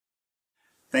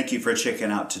Thank you for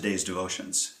checking out today's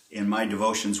devotions. In my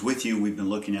devotions with you, we've been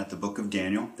looking at the book of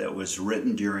Daniel that was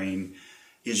written during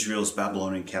Israel's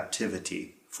Babylonian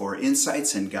captivity for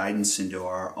insights and guidance into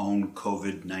our own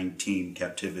COVID-19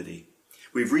 captivity.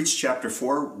 We've reached chapter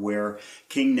 4 where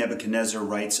King Nebuchadnezzar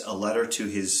writes a letter to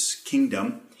his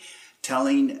kingdom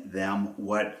telling them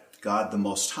what God the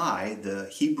Most High, the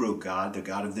Hebrew God, the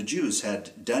God of the Jews,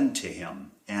 had done to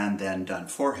him and then done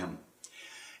for him.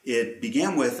 It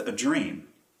began with a dream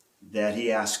that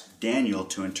he asked Daniel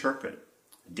to interpret.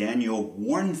 Daniel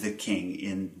warned the king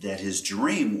in that his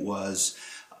dream was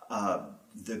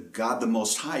the God the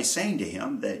Most High saying to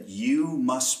him that you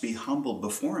must be humbled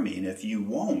before me, and if you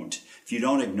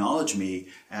don't acknowledge me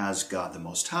as God the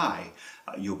Most High,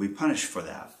 you'll be punished for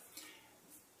that.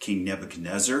 King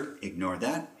Nebuchadnezzar ignored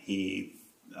that. He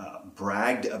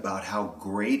bragged about how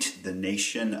great the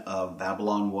nation of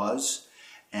Babylon was,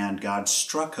 and God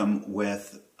struck him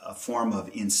with a form of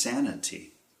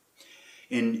insanity.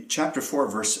 In chapter 4,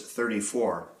 verse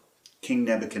 34, King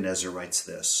Nebuchadnezzar writes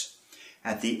this: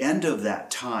 at the end of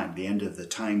that time, the end of the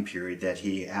time period that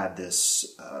he had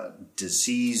this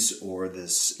disease or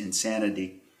this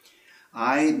insanity,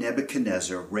 I,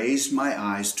 Nebuchadnezzar, raised my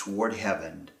eyes toward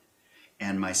heaven,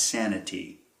 and my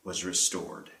sanity was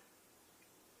restored.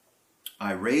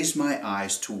 I raised my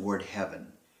eyes toward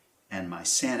heaven, and my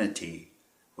sanity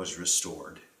was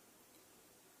restored.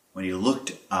 When he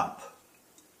looked up,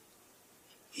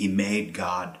 he made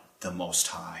God the Most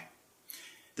High.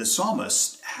 The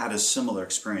psalmist had a similar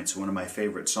experience in one of my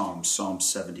favorite psalms, Psalm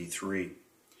 73.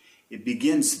 It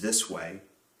begins this way: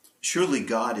 surely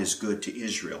God is good to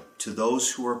Israel, to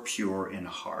those who are pure in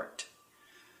heart.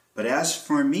 But as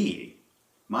for me,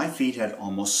 my feet had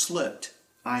almost slipped.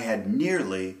 I had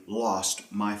nearly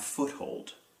lost my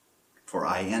foothold, for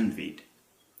I envied.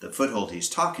 The foothold he's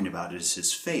talking about is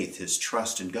his faith, his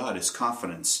trust in God, his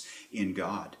confidence in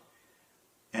God.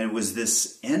 And it was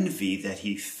this envy that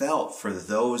he felt for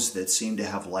those that seemed to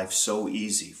have life so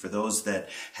easy, for those that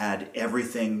had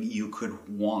everything you could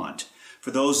want,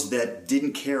 for those that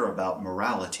didn't care about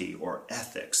morality or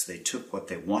ethics. They took what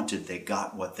they wanted, they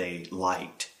got what they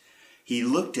liked. He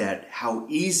looked at how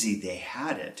easy they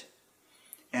had it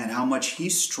and how much he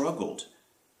struggled.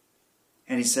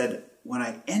 And he said, when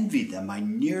I envied them, I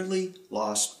nearly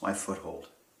lost my foothold.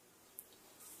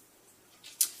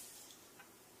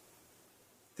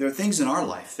 There are things in our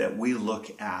life that we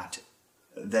look at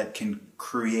that can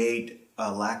create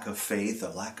a lack of faith, a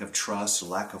lack of trust, a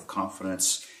lack of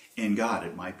confidence in God.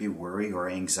 It might be worry or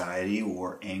anxiety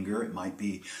or anger. It might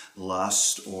be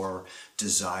lust or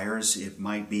desires. It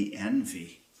might be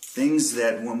envy. Things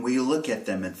that when we look at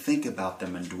them and think about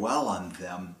them and dwell on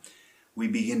them, we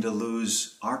begin to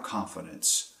lose our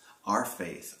confidence, our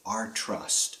faith, our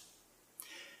trust.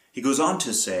 He goes on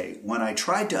to say, when I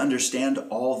tried to understand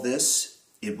all this,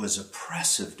 it was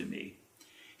oppressive to me.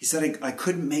 He said, I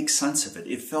couldn't make sense of it.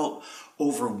 It felt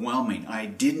overwhelming. I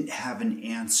didn't have an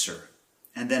answer.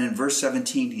 And then in verse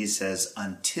 17, he says,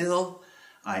 until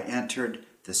I entered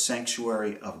the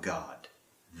sanctuary of God,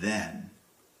 then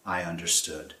I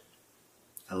understood.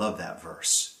 I love that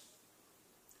verse.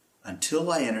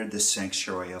 Until I entered the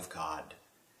sanctuary of God,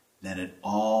 then it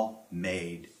all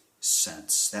made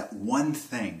sense. That one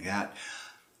thing, that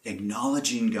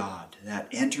acknowledging God, that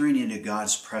entering into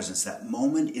God's presence, that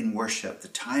moment in worship, the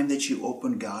time that you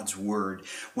open God's word,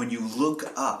 when you look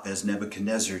up as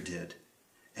Nebuchadnezzar did,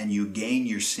 and you gain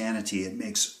your sanity, it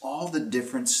makes all the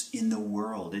difference in the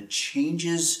world. It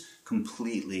changes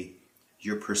completely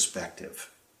your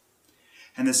perspective.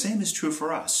 And the same is true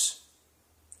for us.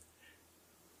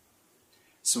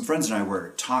 Some friends and I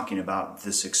were talking about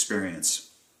this experience,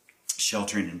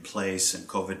 sheltering in place and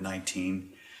COVID-19,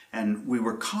 and we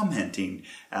were commenting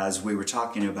as we were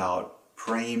talking about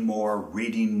praying more,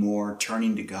 reading more,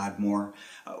 turning to God more.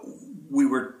 We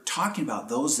were talking about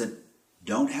those that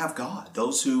don't have God,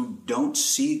 those who don't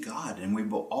see God, and we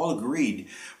all agreed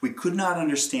we could not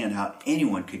understand how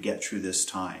anyone could get through this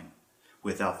time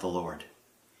without the Lord.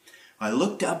 I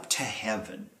looked up to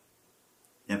heaven,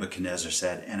 Nebuchadnezzar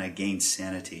said, and I gained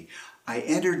sanity. I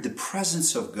entered the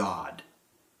presence of God,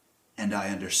 and I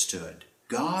understood.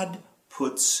 God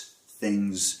puts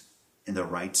things in the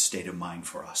right state of mind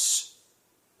for us.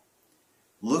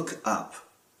 Look up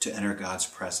to enter God's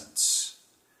presence.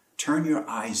 Turn your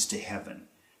eyes to heaven,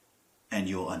 and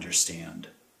you'll understand.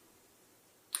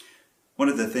 One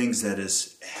of the things that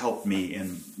has helped me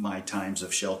in my times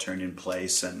of sheltering in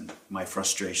place and my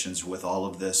frustrations with all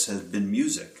of this has been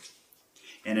music.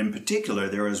 And in particular,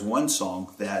 there is one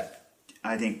song that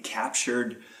I think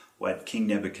captured what King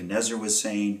Nebuchadnezzar was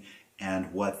saying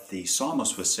and what the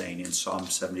psalmist was saying in Psalm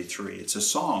 73. It's a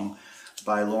song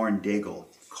by Lauren Daigle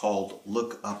called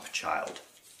 "Look Up, Child."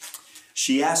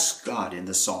 She asks God in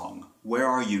the song, "Where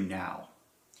are you now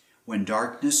when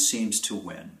darkness seems to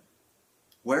win?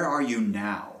 Where are you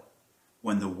now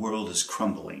when the world is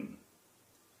crumbling?"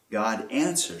 God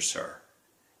answers her,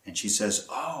 and she says,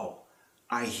 "Oh,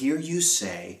 I hear you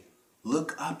say,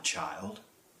 'Look up, child.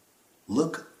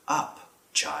 Look up,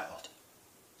 child.'"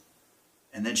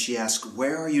 And then she asks,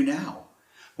 "Where are you now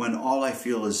when all I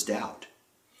feel is doubt?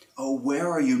 Oh, where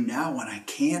are you now when I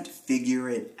can't figure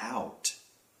it out?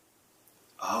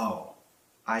 Oh,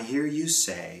 I hear you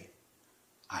say,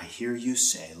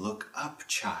 look up,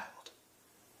 child.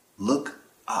 Look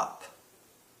up."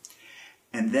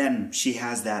 And then she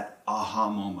has that aha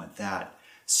moment, that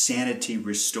sanity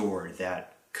restored,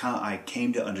 that I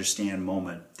came to understand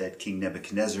moment that King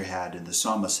Nebuchadnezzar had and the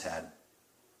psalmist had.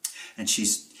 And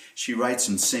she writes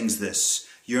and sings this: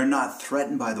 "You're not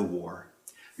threatened by the war.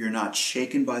 You're not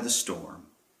shaken by the storm.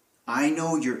 I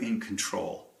know you're in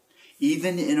control.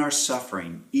 Even in our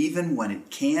suffering, even when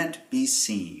it can't be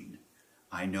seen,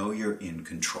 I know you're in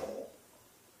control."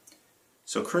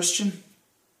 So, Christian,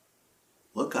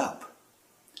 look up.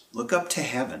 Look up to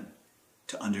heaven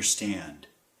to understand.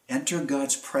 Enter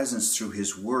God's presence through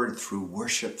His Word, through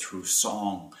worship, through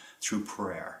song, through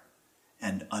prayer,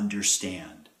 and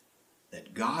understand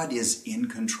that God is in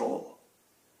control.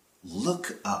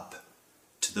 Look up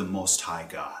to the Most High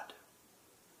God.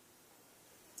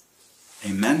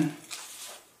 Amen.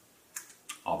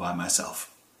 All by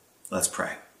myself. Let's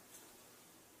pray.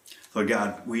 Lord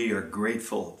God, we are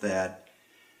grateful that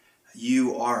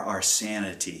you are our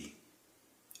sanity.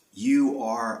 You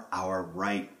are our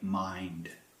right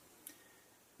mind.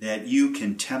 That you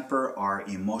can temper our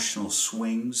emotional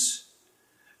swings.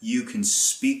 You can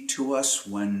speak to us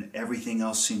when everything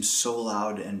else seems so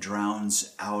loud and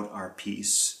drowns out our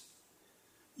peace.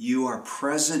 You are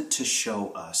present to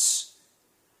show us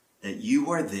that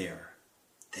you are there,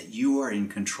 that you are in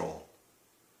control.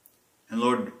 And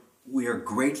Lord, we are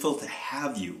grateful to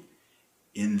have you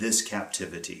in this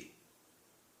captivity.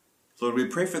 Lord, we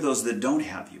pray for those that don't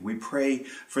have you. We pray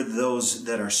for those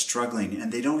that are struggling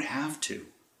and they don't have to.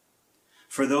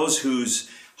 For those whose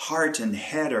heart and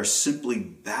head are simply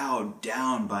bowed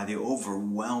down by the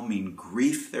overwhelming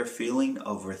grief they're feeling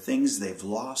over things they've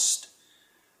lost,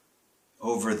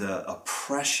 over the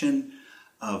oppression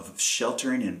of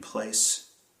sheltering in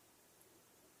place,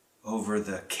 over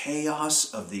the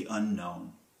chaos of the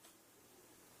unknown.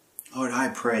 Lord, I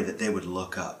pray that they would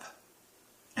look up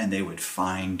and they would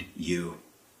find you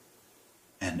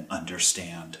and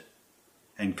understand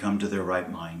and come to their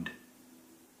right mind.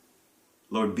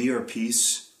 Lord, be our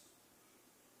peace,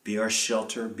 be our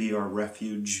shelter, be our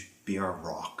refuge, be our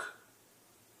rock.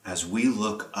 As we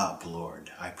look up,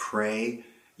 Lord, I pray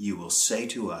you will say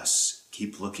to us,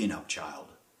 "Keep looking up, child.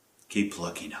 Keep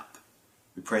looking up."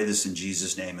 We pray this in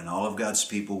Jesus' name, and all of God's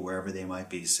people, wherever they might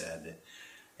be, said,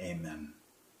 Amen.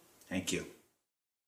 Thank you.